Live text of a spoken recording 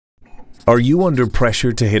Are you under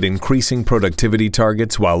pressure to hit increasing productivity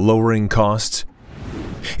targets while lowering costs?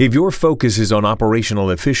 If your focus is on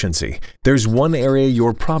operational efficiency, there's one area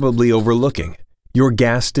you're probably overlooking: your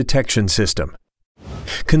gas detection system.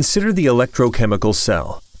 Consider the electrochemical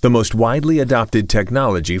cell, the most widely adopted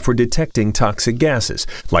technology for detecting toxic gases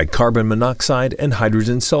like carbon monoxide and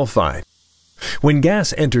hydrogen sulfide. When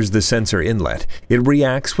gas enters the sensor inlet, it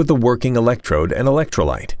reacts with a working electrode and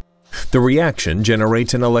electrolyte. The reaction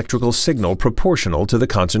generates an electrical signal proportional to the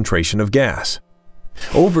concentration of gas.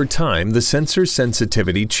 Over time, the sensor's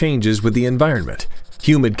sensitivity changes with the environment.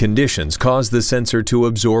 Humid conditions cause the sensor to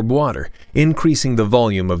absorb water, increasing the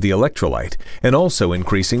volume of the electrolyte and also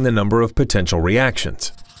increasing the number of potential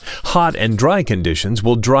reactions. Hot and dry conditions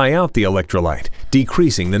will dry out the electrolyte,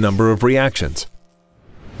 decreasing the number of reactions.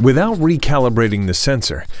 Without recalibrating the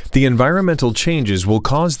sensor, the environmental changes will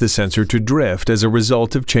cause the sensor to drift as a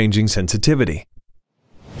result of changing sensitivity.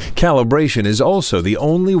 Calibration is also the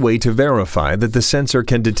only way to verify that the sensor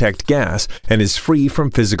can detect gas and is free from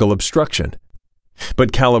physical obstruction.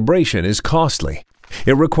 But calibration is costly.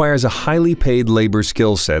 It requires a highly paid labor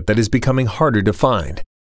skill set that is becoming harder to find.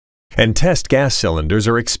 And test gas cylinders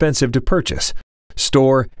are expensive to purchase,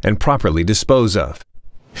 store, and properly dispose of.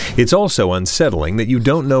 It's also unsettling that you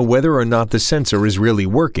don't know whether or not the sensor is really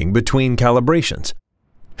working between calibrations.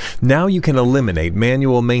 Now you can eliminate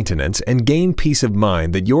manual maintenance and gain peace of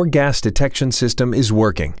mind that your gas detection system is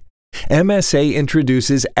working. MSA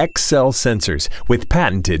introduces XCell sensors with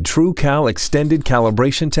patented TruCal extended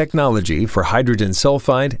calibration technology for hydrogen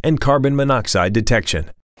sulfide and carbon monoxide detection.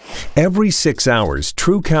 Every 6 hours,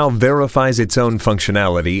 TruCal verifies its own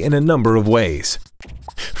functionality in a number of ways.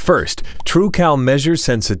 First, TruCal measures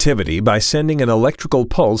sensitivity by sending an electrical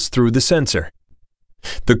pulse through the sensor.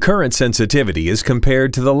 The current sensitivity is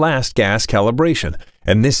compared to the last gas calibration,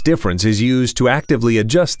 and this difference is used to actively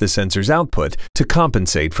adjust the sensor's output to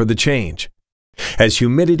compensate for the change. As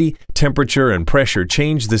humidity, temperature, and pressure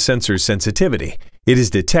change the sensor's sensitivity, it is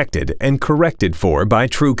detected and corrected for by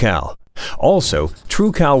TruCal. Also,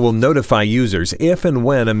 TruCal will notify users if and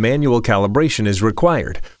when a manual calibration is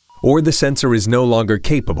required, or the sensor is no longer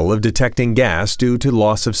capable of detecting gas due to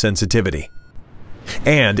loss of sensitivity.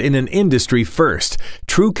 And in an industry first,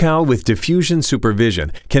 TruCal with diffusion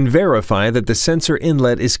supervision can verify that the sensor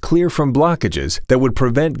inlet is clear from blockages that would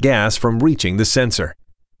prevent gas from reaching the sensor.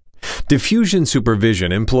 Diffusion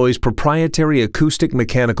supervision employs proprietary acoustic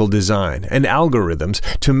mechanical design and algorithms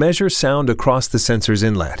to measure sound across the sensor's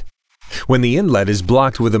inlet. When the inlet is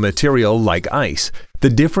blocked with a material like ice, the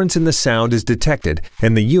difference in the sound is detected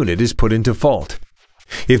and the unit is put into fault.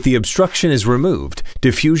 If the obstruction is removed,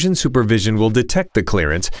 diffusion supervision will detect the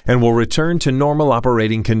clearance and will return to normal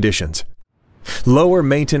operating conditions. Lower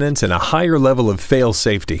maintenance and a higher level of fail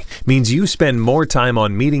safety means you spend more time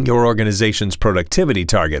on meeting your organization's productivity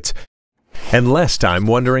targets and less time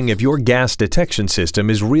wondering if your gas detection system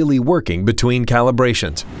is really working between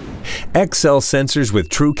calibrations. XCell sensors with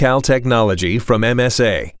TruCal technology from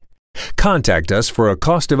MSA. Contact us for a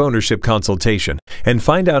cost of ownership consultation and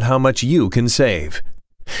find out how much you can save.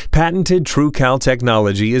 Patented TruCal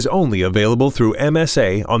technology is only available through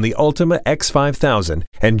MSA on the Ultima X5000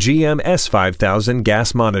 and GM S5000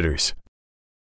 gas monitors.